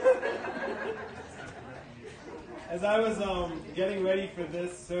As I was getting ready for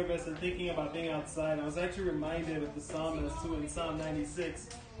this service and thinking about being outside, I was actually reminded of the psalmist who in Psalm 96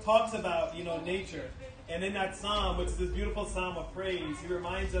 talks about, nature. And in that psalm, which is this beautiful psalm of praise, he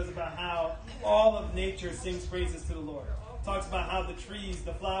reminds us about how all of nature sings praises to the Lord. Talks about how the trees,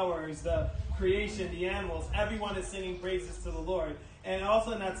 the flowers, the creation, the animals, everyone is singing praises to the Lord. And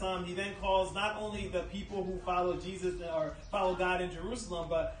also in that psalm, he then calls not only the people who follow Jesus or follow God in Jerusalem,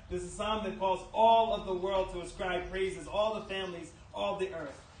 but there's a psalm that calls all of the world to ascribe praises, all the families, all the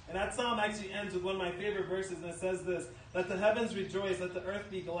earth. And that psalm actually ends with one of my favorite verses, and it says this: "Let the heavens rejoice, let the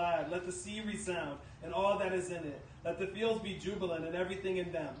earth be glad, let the sea resound, and all that is in it. Let the fields be jubilant, and everything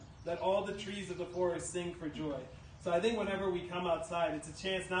in them. Let all the trees of the forest sing for joy." So I think whenever we come outside, it's a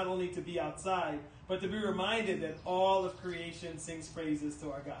chance not only to be outside, but to be reminded that all of creation sings praises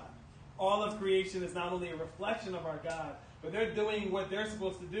to our God. All of creation is not only a reflection of our God, but they're doing what they're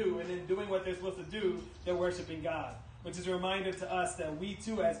supposed to do, and in doing what they're supposed to do, they're worshiping God. Which is a reminder to us that we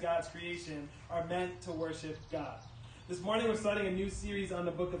too, as God's creation, are meant to worship God. This morning we're starting a new series on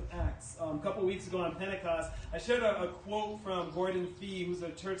the book of Acts. A couple weeks ago on Pentecost, I shared a quote from Gordon Fee, who's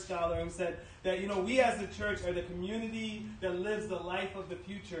a church scholar, who said that, we as the church are the community that lives the life of the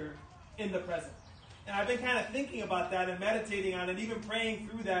future in the present. And I've been kind of thinking about that and meditating on it, even praying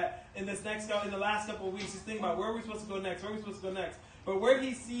through that in the last couple of weeks, just thinking about where are we supposed to go next, But where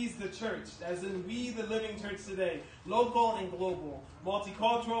he sees the church, as in we, the living church today, local and global,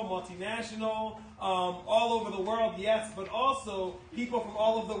 multicultural, multinational, all over the world, yes, but also people from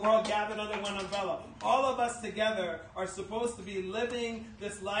all over the world gathered under one umbrella. All of us together are supposed to be living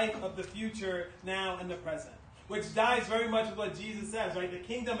this life of the future now in the present, which dies very much with what Jesus says, right? The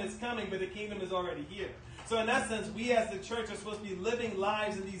kingdom is coming, but the kingdom is already here. So in that sense, we as the church are supposed to be living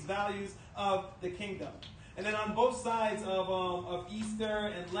lives in these values of the kingdom. And then on both sides of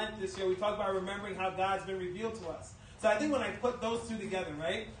Easter and Lent this year, we talk about remembering how God's been revealed to us. So I think when I put those two together,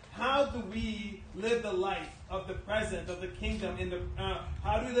 right, how do we live the life of the present, of the kingdom,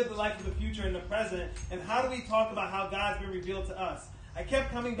 how do we live the life of the future in the present, and how do we talk about how God's been revealed to us? I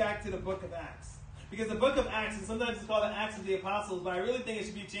kept coming back to the book of Acts. Because the book of Acts, and sometimes it's called the Acts of the Apostles, but I really think it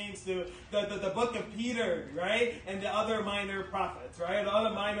should be changed to the book of Peter, right, and the other minor prophets, right, the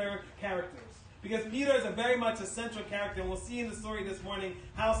other minor characters. Because Peter is very much a central character, and we'll see in the story this morning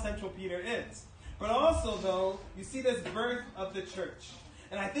how central Peter is. But also, though, you see this birth of the church.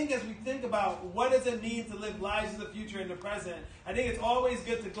 And I think as we think about what does it mean to live lives of the future in the present, I think it's always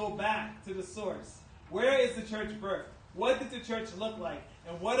good to go back to the source. Where is the church birth? What did the church look like?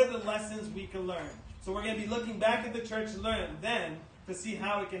 And what are the lessons we can learn? So we're going to be looking back at the church then to see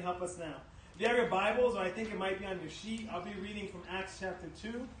how it can help us now. If you have your Bibles, or I think it might be on your sheet, I'll be reading from Acts chapter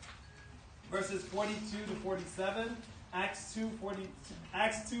 2. Verses 42 to 47, Acts 2, 42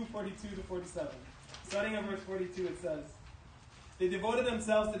 to 47. Starting at verse 42, it says, "They devoted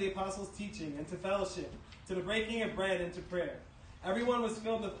themselves to the apostles' teaching and to fellowship, to the breaking of bread and to prayer. Everyone was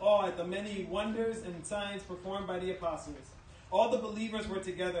filled with awe at the many wonders and signs performed by the apostles. All the believers were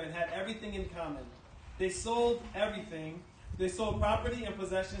together and had everything in common. They sold everything. They sold property and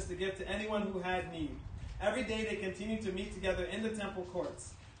possessions to give to anyone who had need. Every day they continued to meet together in the temple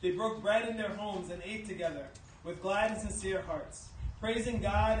courts. They broke bread in their homes and ate together with glad and sincere hearts, praising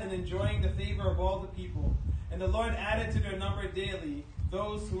God and enjoying the favor of all the people. And the Lord added to their number daily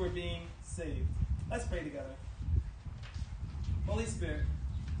those who were being saved." Let's pray together. Holy Spirit,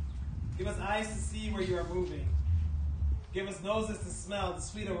 give us eyes to see where you are moving. Give us noses to smell the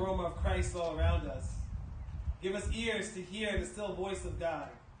sweet aroma of Christ all around us. Give us ears to hear the still voice of God.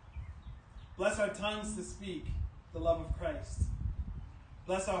 Bless our tongues to speak the love of Christ.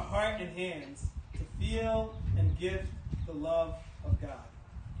 Bless our heart and hands to feel and gift the love of God.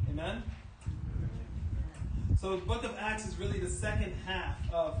 Amen? So the book of Acts is really the second half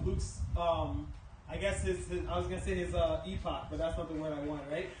of Luke's, his epoch, but that's not the word I want,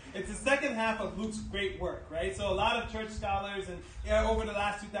 right? It's the second half of Luke's great work, right? So a lot of church scholars and over the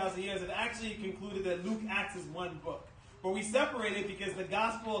last 2,000 years have actually concluded that Luke acts as one book. But we separate it because the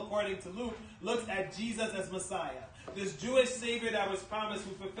gospel, according to Luke, looks at Jesus as Messiah. This Jewish Savior that was promised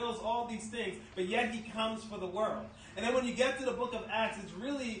who fulfills all these things, but yet he comes for the world. And then when you get to the book of Acts, it's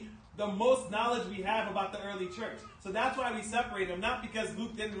really the most knowledge we have about the early church. So that's why we separate them, not because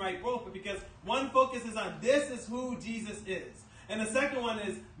Luke didn't write both, but because one focuses on this is who Jesus is. And the second one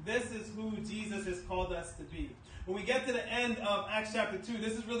is this is who Jesus has called us to be. When we get to the end of Acts chapter 2,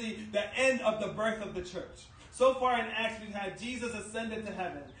 this is really the end of the birth of the church. So far in Acts, we've had Jesus ascended to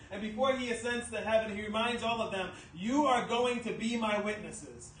heaven. And before he ascends to heaven, he reminds all of them, you are going to be my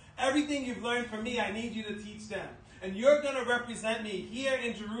witnesses. Everything you've learned from me, I need you to teach them. And you're going to represent me here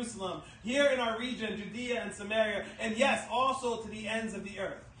in Jerusalem, here in our region, Judea and Samaria, and yes, also to the ends of the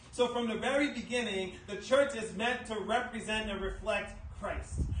earth. So from the very beginning, the church is meant to represent and reflect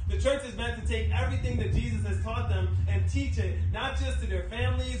Christ. The church is meant to take everything that Jesus has taught them and teach it, not just to their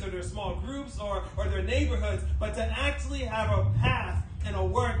families or their small groups or their neighborhoods, but to actually have a path and a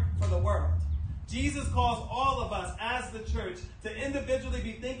work for the world. Jesus calls all of us as the church to individually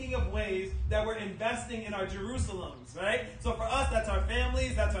be thinking of ways that we're investing in our Jerusalems, right? So for us, that's our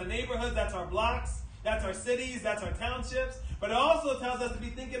families, that's our neighborhoods, that's our blocks, that's our cities, that's our townships. But it also tells us to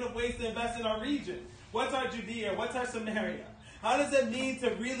be thinking of ways to invest in our region. What's our Judea? What's our Samaria? How does it mean to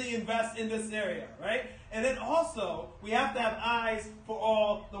really invest in this area, right? And then also, we have to have eyes for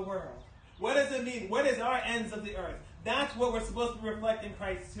all the world. What does it mean? What is our ends of the earth? That's what we're supposed to reflect in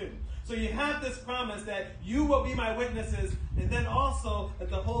Christ too. So you have this promise that you will be my witnesses, and then also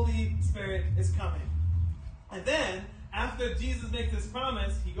that the Holy Spirit is coming. And then, after Jesus makes this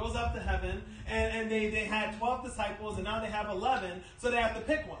promise, he goes up to heaven, and they had 12 disciples, and now they have 11, so they have to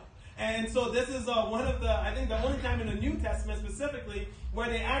pick one. And so this is one of the, I think the only time in the New Testament specifically, where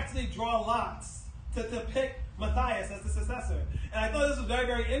they actually draw lots to pick Matthias as the successor. And I thought this was very,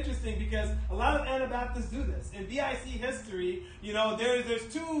 very interesting because a lot of Anabaptists do this. In BIC history, you know,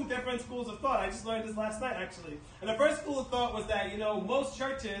 there's two different schools of thought. I just learned this last night, actually. And the first school of thought was that, you know, most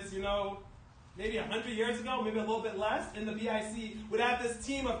churches, you know, maybe 100 years ago, maybe a little bit less, in the BIC, would have this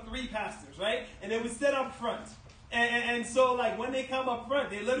team of 3 pastors, right? And they would sit up front. And so, like, when they come up front,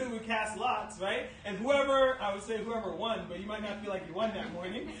 they literally would cast lots, right? And whoever, I would say whoever won, but you might not feel like you won that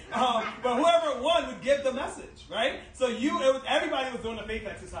morning. But whoever won would give the message, right? So everybody was doing a faith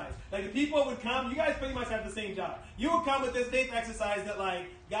exercise. Like, the people would come, you guys pretty much have the same job. You would come with this faith exercise that, like,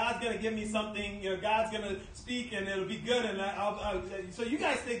 God's going to give me something, you know, God's going to speak and it'll be good, and so you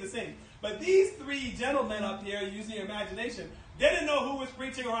guys stayed the same. But these 3 gentlemen up here, using your imagination, they didn't know who was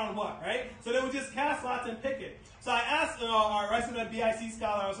preaching around what, right? So they would just cast lots and pick it. So I asked our resident BIC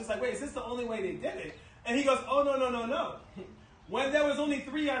scholar, I was just like, wait, is this the only way they did it? And he goes, oh, no. When there was only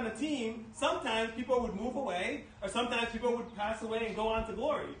 3 on the team, sometimes people would move away, or sometimes people would pass away and go on to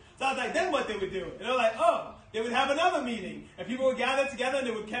glory. So I was like, then what they would do? And they're like, oh, they would have another meeting, and people would gather together, and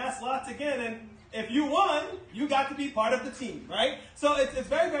they would cast lots again, and if you won, you got to be part of the team, right? So it's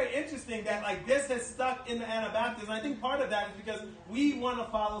very, very interesting that like this has stuck in the Anabaptists. And I think part of that is because we want to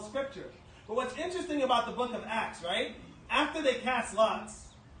follow Scripture. But what's interesting about the book of Acts, right? After they cast lots,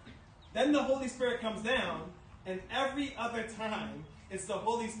 then the Holy Spirit comes down, and every other time, it's the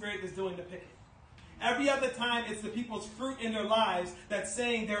Holy Spirit that's doing the picking. Every other time, it's the people's fruit in their lives that's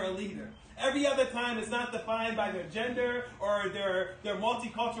saying they're a leader. Every other time, it's not defined by their gender or their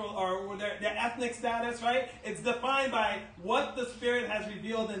multicultural or their ethnic status, right? It's defined by what the Spirit has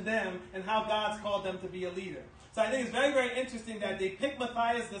revealed in them and how God's called them to be a leader. So I think it's very, very interesting that they pick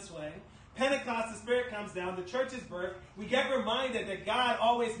Matthias this way. Pentecost, the Spirit comes down, the church is birthed. We get reminded that God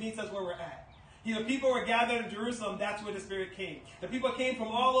always meets us where we're at. You know, people were gathered in Jerusalem, that's where the Spirit came. The people came from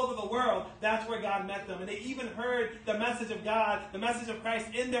all over the world, that's where God met them. And they even heard the message of God, the message of Christ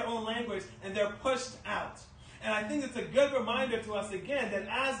in their own language, and they're pushed out. And I think it's a good reminder to us again that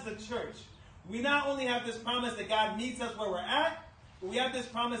as the church, we not only have this promise that God meets us where we're at, but we have this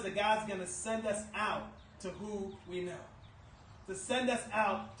promise that God's going to send us out to who we know. To send us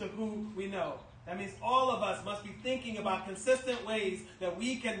out to who we know. That means all of us must be thinking about consistent ways that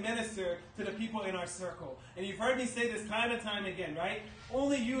we can minister to the people in our circle. And you've heard me say this time and time again, right?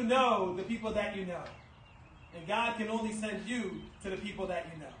 Only you know the people that you know. And God can only send you to the people that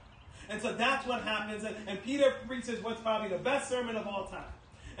you know. And so that's what happens. And Peter preaches what's probably the best sermon of all time.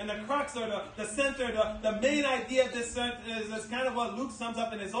 And the crux or the center, the main idea of this sermon is kind of what Luke sums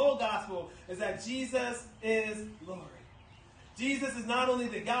up in his whole gospel, is that Jesus is Lord. Jesus is not only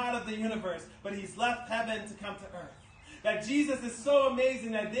the God of the universe, but he's left heaven to come to earth. That Jesus is so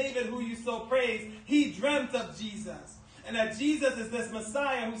amazing that David, who you so praise, he dreamt of Jesus. And that Jesus is this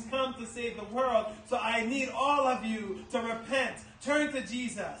Messiah who's come to save the world. So I need all of you to repent, turn to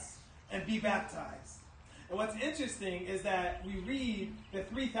Jesus, and be baptized. And what's interesting is that we read that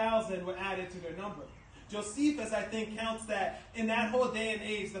 3,000 were added to their number. Josephus, I think, counts that in that whole day and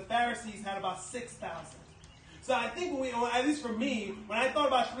age, the Pharisees had about 6,000. So I think, or at least for me, when I thought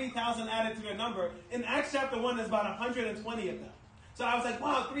about 3,000 added to their number, in Acts chapter 1, there's about 120 of them. So I was like,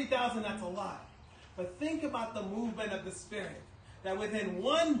 wow, 3,000, that's a lot. But think about the movement of the Spirit, that within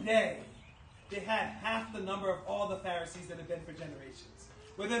one day, they had half the number of all the Pharisees that had been for generations.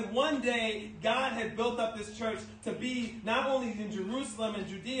 Within one day, God had built up this church to be not only in Jerusalem and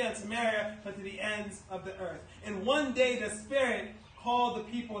Judea and Samaria, but to the ends of the earth. In one day, the Spirit called the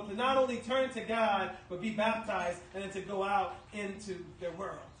people to not only turn to God, but be baptized and then to go out into their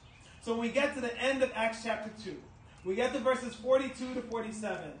world. So when we get to the end of Acts chapter 2, we get to verses 42 to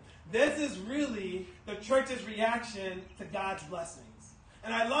 47. This is really the church's reaction to God's blessings.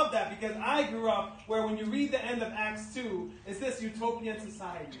 And I love that because I grew up where when you read the end of Acts 2, it's this utopian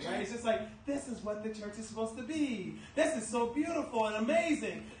society, right? It's just like, this is what the church is supposed to be. This is so beautiful and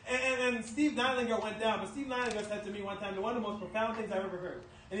amazing. And Steve Neidlinger went down, but Steve Neidlinger said to me one time, one of the most profound things I've ever heard.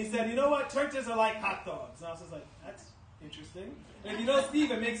 And he said, you know what? Churches are like hot dogs. And I was just like, that's interesting. And if you know Steve,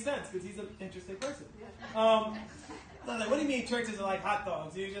 it makes sense because he's an interesting person. I was like, what do you mean churches are like hot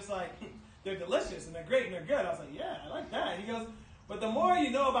dogs? He was just like, they're delicious and they're great and they're good. I was like, yeah, I like that. He goes, but the more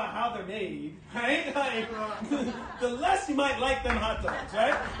you know about how they're made, right, like, the less you might like them hot dogs,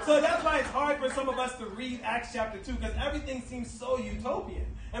 right? So that's why it's hard for some of us to read Acts chapter 2 because everything seems so utopian.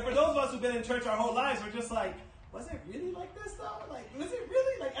 And for those of us who've been in church our whole lives, we're just like, was it really like this though? Like, was it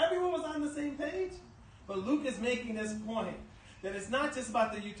really? Like everyone was on the same page? But Luke is making this point that it's not just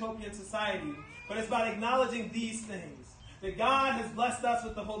about the utopian society, but it's about acknowledging these things. That God has blessed us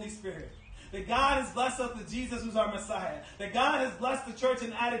with the Holy Spirit. That God has blessed us with Jesus who's our Messiah. That God has blessed the church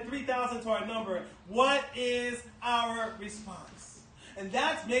and added 3,000 to our number. What is our response? And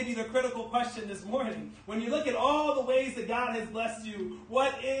that's maybe the critical question this morning. When you look at all the ways that God has blessed you,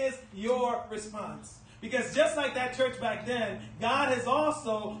 what is your response? Because just like that church back then, God has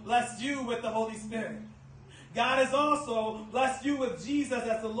also blessed you with the Holy Spirit. God has also blessed you with Jesus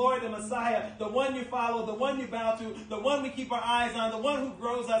as the Lord and Messiah, the one you follow, the one you bow to, the one we keep our eyes on, the one who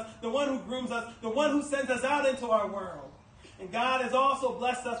grows us, the one who grooms us, the one who sends us out into our world. And God has also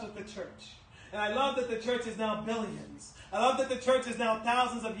blessed us with the church. And I love that the church is now billions. I love that the church is now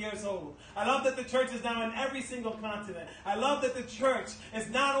thousands of years old. I love that the church is now in every single continent. I love that the church is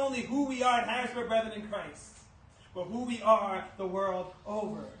not only who we are at Harrisburg Brethren in Christ, but who we are the world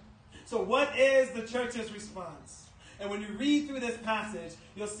over. So what is the church's response? And when you read through this passage,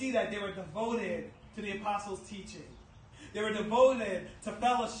 you'll see that they were devoted to the apostles' teaching. They were devoted to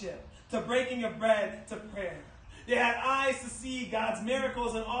fellowship, to breaking of bread, to prayer. They had eyes to see God's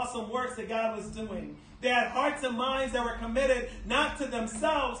miracles and awesome works that God was doing. They had hearts and minds that were committed not to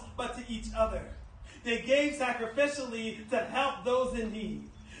themselves, but to each other. They gave sacrificially to help those in need.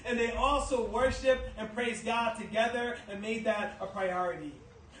 And they also worshiped and praised God together and made that a priority.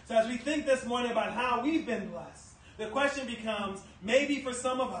 So as we think this morning about how we've been blessed, the question becomes, maybe for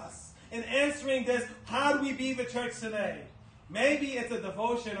some of us, in answering this, how do we be the church today? Maybe it's a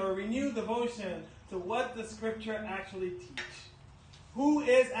devotion or a renewed devotion to what the Scripture actually teach. Who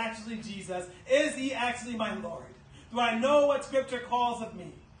is actually Jesus? Is he actually my Lord? Do I know what Scripture calls of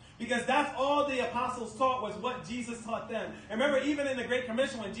me? Because that's all the apostles taught was what Jesus taught them. And remember, even in the Great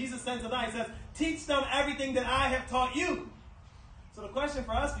Commission, when Jesus sends them out, he says, teach them everything that I have taught you. So the question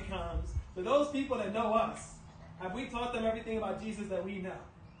for us becomes, for those people that know us, have we taught them everything about Jesus that we know?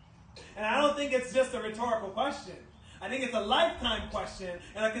 And I don't think it's just a rhetorical question. I think it's a lifetime question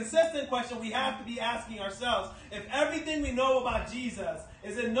and a consistent question we have to be asking ourselves. If everything we know about Jesus,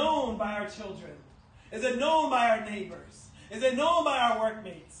 is it known by our children? Is it known by our neighbors? Is it known by our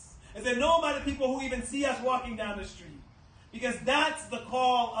workmates? Is it known by the people who even see us walking down the street? Because that's the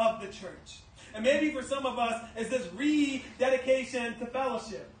call of the church. And maybe for some of us, it's this rededication to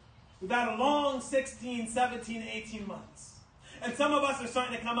fellowship. We've had a long 16, 17, 18 months. And some of us are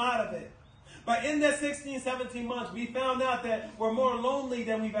starting to come out of it. But in this 16, 17 months, we found out that we're more lonely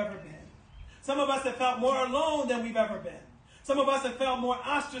than we've ever been. Some of us have felt more alone than we've ever been. Some of us have felt more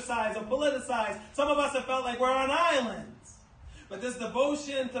ostracized or politicized. Some of us have felt like we're on islands. But this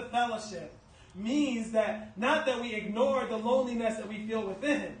devotion to fellowship means that not that we ignore the loneliness that we feel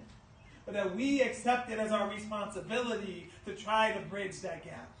within, but that we accept it as our responsibility to try to bridge that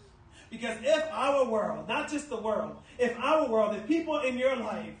gap. Because if our world, not just the world, if people in your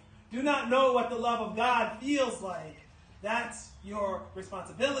life do not know what the love of God feels like, that's your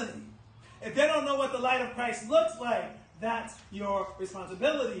responsibility. If they don't know what the light of Christ looks like, that's your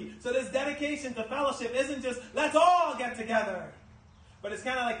responsibility. So this dedication to fellowship isn't just, let's all get together. But it's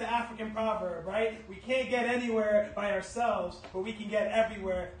kind of like the African proverb, right? We can't get anywhere by ourselves, but we can get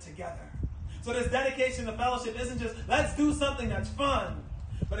everywhere together. So this dedication to fellowship isn't just, let's do something that's fun.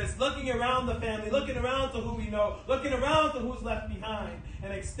 But it's looking around the family, looking around to who we know, looking around to who's left behind,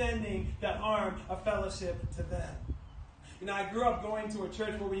 and extending that arm of fellowship to them. You know, I grew up going to a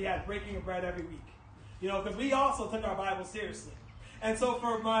church where we had breaking of bread every week. You know, because we also took our Bible seriously. And so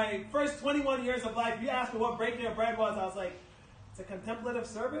for my first 21 years of life, you asked me what breaking of bread was, I was like, it's a contemplative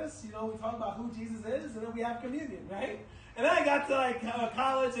service. You know, we talk about who Jesus is, and then we have communion, right? And then I got to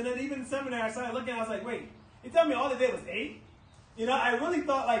college, and then even seminary, I started looking, I was like, wait, you tell me all they did was 8? You know, I really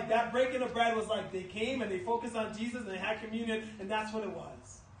thought like that breaking of bread was like they came and they focused on Jesus and they had communion, and that's what it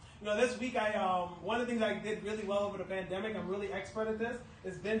was. You know, this week one of the things I did really well over the pandemic, I'm really expert at this,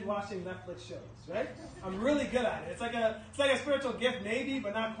 is binge watching Netflix shows, right? I'm really good at it. It's like a spiritual gift maybe,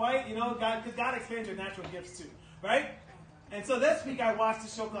 but not quite, you know, because God expands your natural gifts too, right? And so this week I watched a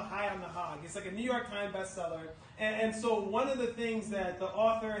show called High on the Hog. It's like a New York Times bestseller. And so one of the things that the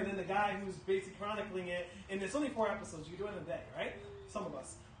author and then the guy who's basically chronicling it, and it's only 4 episodes, you do it in a day, right? Some of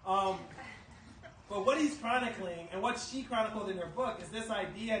us. But what he's chronicling and what she chronicled in her book is this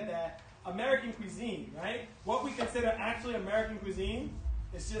idea that American cuisine, right? What we consider actually American cuisine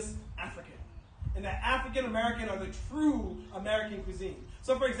is just African. And that African American are the true American cuisine.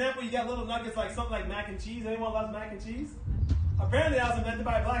 So for example, you get little nuggets like something like mac and cheese. Anyone loves mac and cheese? Apparently that was invented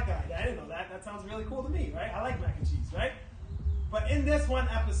by a black guy. I didn't know that. That sounds really cool to me, right? I like mac and cheese, right? But in this one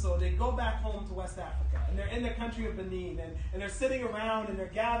episode, they go back home to West Africa, and they're in the country of Benin, and they're sitting around, and they're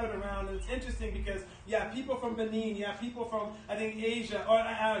gathered around, and it's interesting because you have people from Benin, you have people from, I think, Asia,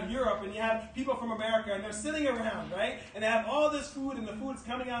 or Europe, and you have people from America, and they're sitting around, right? And they have all this food, and the food's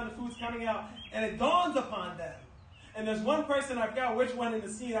coming out, and it dawns upon them. And there's one person, I forgot which one in the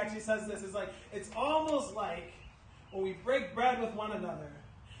scene actually says this, it's like, it's almost like when we break bread with one another,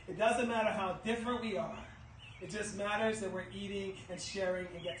 it doesn't matter how different we are. It just matters that we're eating and sharing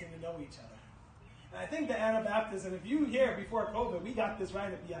and getting to know each other. And I think the Anabaptists, and if you hear before COVID, we got this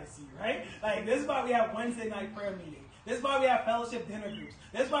right at BIC, right? Like, this is why we have Wednesday night prayer meeting. This is why we have fellowship dinner groups.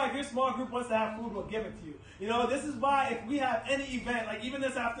 This is why if your small group wants to have food, we'll give it to you. You know, this is why if we have any event, like even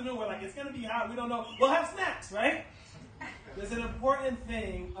this afternoon, we're like, it's going to be hot, we don't know, we'll have snacks, right? There's an important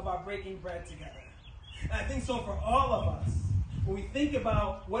thing about breaking bread together. And I think so for all of us, when we think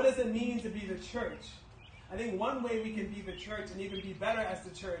about what does it mean to be the church, I think one way we can be the church and even be better as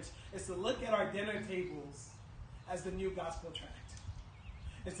the church is to look at our dinner tables as the new gospel tract.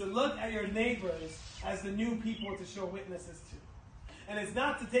 It's to look at your neighbors as the new people to show witnesses to. And it's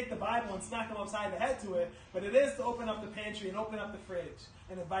not to take the Bible and smack them upside the head to it, but it is to open up the pantry and open up the fridge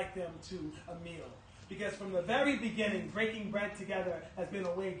and invite them to a meal. Because from the very beginning, breaking bread together has been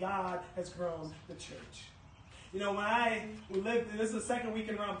a way God has grown the church. You know, we lived, this is the second week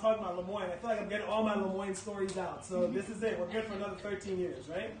in a row I'm talking about Lemoyne. I feel like I'm getting all my Lemoyne stories out. So this is it. We're good for another 13 years,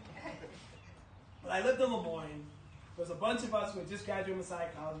 right? But I lived in Lemoyne. There was a bunch of us who had just graduated Messiah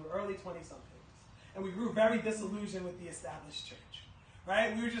College. We were early 20-somethings. And we grew very disillusioned with the established church,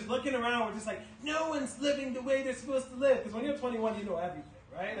 right? We were just looking around. We're just like, no one's living the way they're supposed to live. Because when you're 21, you know everything,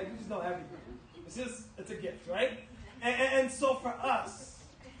 right? Like, you just know everything. It's a gift, right? And so for us,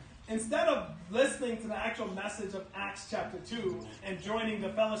 instead of listening to the actual message of Acts chapter 2 and joining the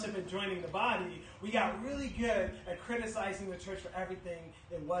fellowship and joining the body, we got really good at criticizing the church for everything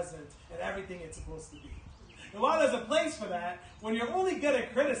it wasn't and everything it's supposed to be. And while there's a place for that, when you're only good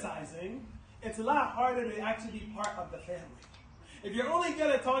at criticizing, it's a lot harder to actually be part of the family. If you're only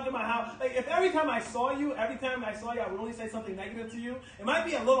good at talking about how, like, if every time I saw you, I would only say something negative to you, it might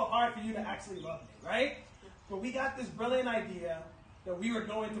be a little hard for you to actually love me, right? But we got this brilliant idea that we were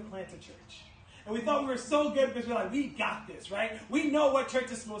going to plant a church. And we thought we were so good because we were like, we got this, right? We know what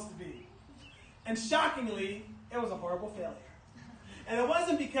church is supposed to be. And shockingly, it was a horrible failure. And it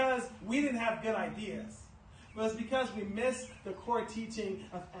wasn't because we didn't have good ideas, but it's because we missed the core teaching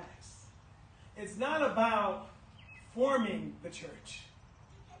of Acts. It's not about forming the church.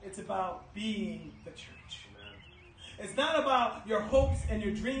 It's about being the church. It's not about your hopes and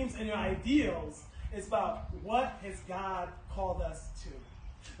your dreams and your ideals. It's about what has God called us to.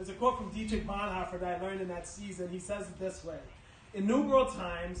 There's a quote from Dietrich Bonhoeffer that I learned in that season. He says it this way: innumerable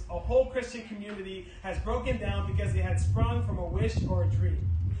times, a whole Christian community has broken down because it had sprung from a wish or a dream.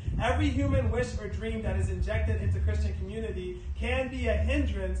 Every human wish or dream that is injected into Christian community can be a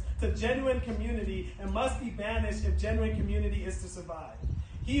hindrance to genuine community and must be banished if genuine community is to survive.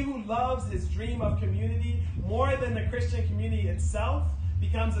 He who loves his dream of community more than the Christian community itself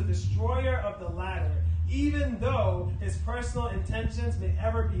becomes a destroyer of the latter, even though his personal intentions may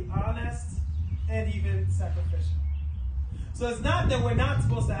ever be honest and even sacrificial. So it's not that we're not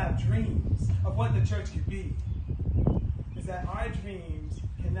supposed to have dreams of what the church could be. It's that our dreams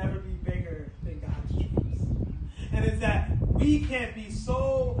can never be bigger than God's dreams. And it's that we can't be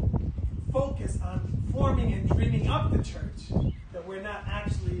so focused on forming and dreaming up the church that we're not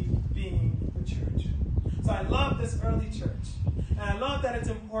actually being the church. So I love this early church. And I love that it's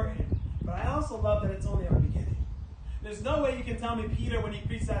important. But I also love that it's only our beginning. There's no way you can tell me Peter, when he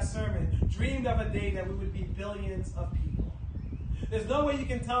preached that sermon, dreamed of a day that we would be billions of people. There's no way you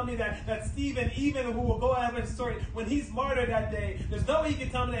can tell me that Stephen, even who will go out of his story, when he's martyred that day, there's no way you can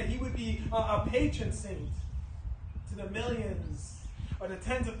tell me that he would be a patron saint to the millions or the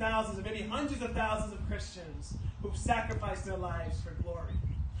tens of thousands or maybe hundreds of thousands of Christians who've sacrificed their lives for glory,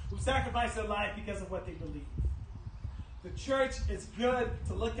 who've sacrificed their life because of what they believe. The church is good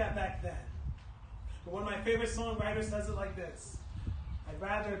to look at back then. But one of my favorite songwriters says it like this: I'd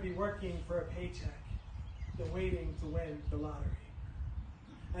rather be working for a paycheck than waiting to win the lottery.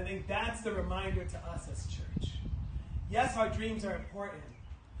 I think that's the reminder to us as church. Yes, our dreams are important,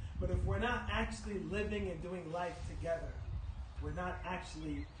 but if we're not actually living and doing life together, we're not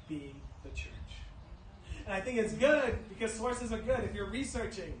actually being the church. And I think it's good because sources are good. If you're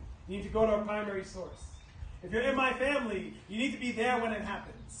researching, you need to go to a primary source. If you're in my family, you need to be there when it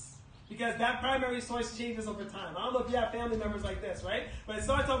happens, because that primary source changes over time. I don't know if you have family members like this, right? But it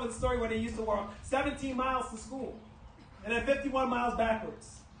starts off with a story where they used to walk 17 miles to school and then 51 miles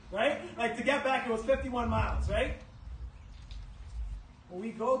backwards, right? Like to get back, it was 51 miles, right? When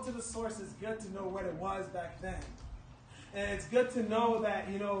we go to the source, it's good to know what it was back then. And it's good to know that,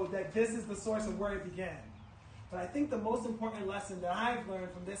 that this is the source of where it began. But I think the most important lesson that I've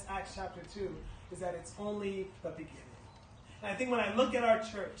learned from this Acts chapter 2 is that it's only the beginning. And I think when I look at our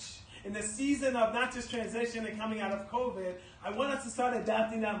church, in the season of not just transition and coming out of COVID, I want us to start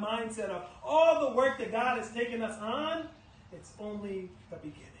adapting that mindset of all the work that God has taken us on, it's only the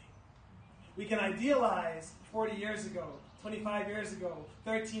beginning. We can idealize 40 years ago, 25 years ago,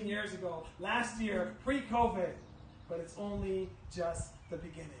 13 years ago, last year, pre-COVID, but it's only just the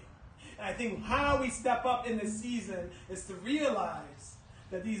beginning. And I think how we step up in this season is to realize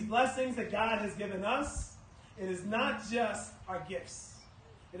that these blessings that God has given us, it is not just our gifts.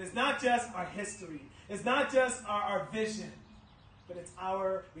 It is not just our history. It's not just our vision, but it's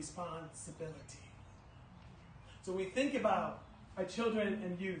our responsibility. So when we think about our children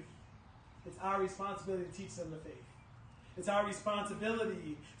and youth, it's our responsibility to teach them the faith. It's our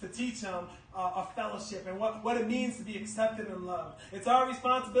responsibility to teach them a fellowship and what it means to be accepted and loved. It's our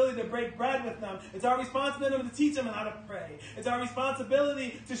responsibility to break bread with them. It's our responsibility to teach them how to pray. It's our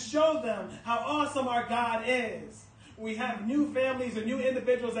responsibility to show them how awesome our God is. We have new families or new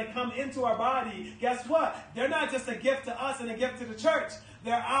individuals that come into our body. Guess what? They're not just a gift to us and a gift to the church.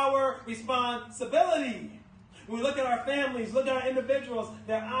 They're our responsibility. When we look at our families, look at our individuals,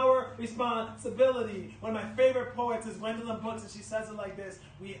 they're our responsibility. One of my favorite poets is Gwendolyn Brooks, and she says it like this: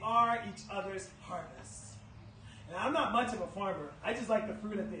 we are each other's harvest. And I'm not much of a farmer. I just like the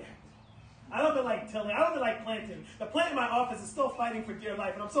fruit at the end. I don't feel like tilling. I don't feel like planting. The plant in my office is still fighting for dear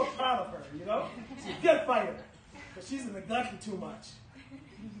life, and I'm so proud of her, She's a good fighter. But she's neglected too much.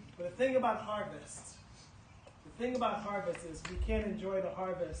 But the thing about harvest is we can't enjoy the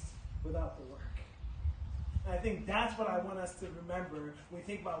harvest without the work. And I think that's what I want us to remember when we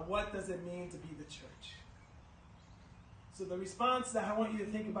think about what does it mean to be the church. So the response that I want you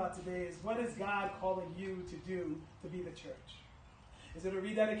to think about today is, what is God calling you to do to be the church? Is it a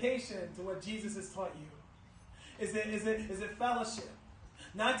rededication to what Jesus has taught you? Is it fellowship?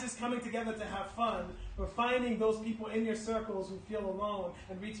 Not just coming together to have fun, but finding those people in your circles who feel alone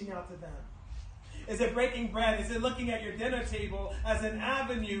and reaching out to them. Is it breaking bread? Is it looking at your dinner table as an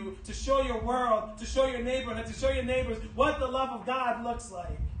avenue to show your world, to show your neighborhood, to show your neighbors what the love of God looks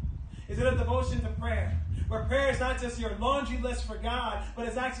like? Is it a devotion to prayer, where prayer is not just your laundry list for God, but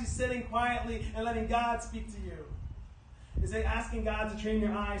it's actually sitting quietly and letting God speak to you? Is it asking God to train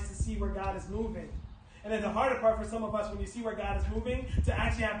your eyes to see where God is moving? And then the harder part for some of us, when you see where God is moving, to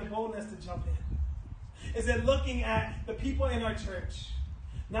actually have the boldness to jump in. Is it looking at the people in our church,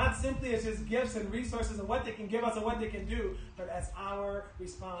 not simply as just gifts and resources and what they can give us and what they can do, but as our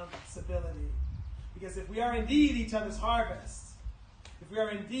responsibility? Because if we are indeed each other's harvest, if we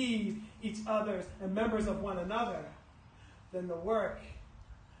are indeed each other's and members of one another, then the work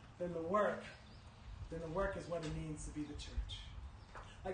is what it means to be the church.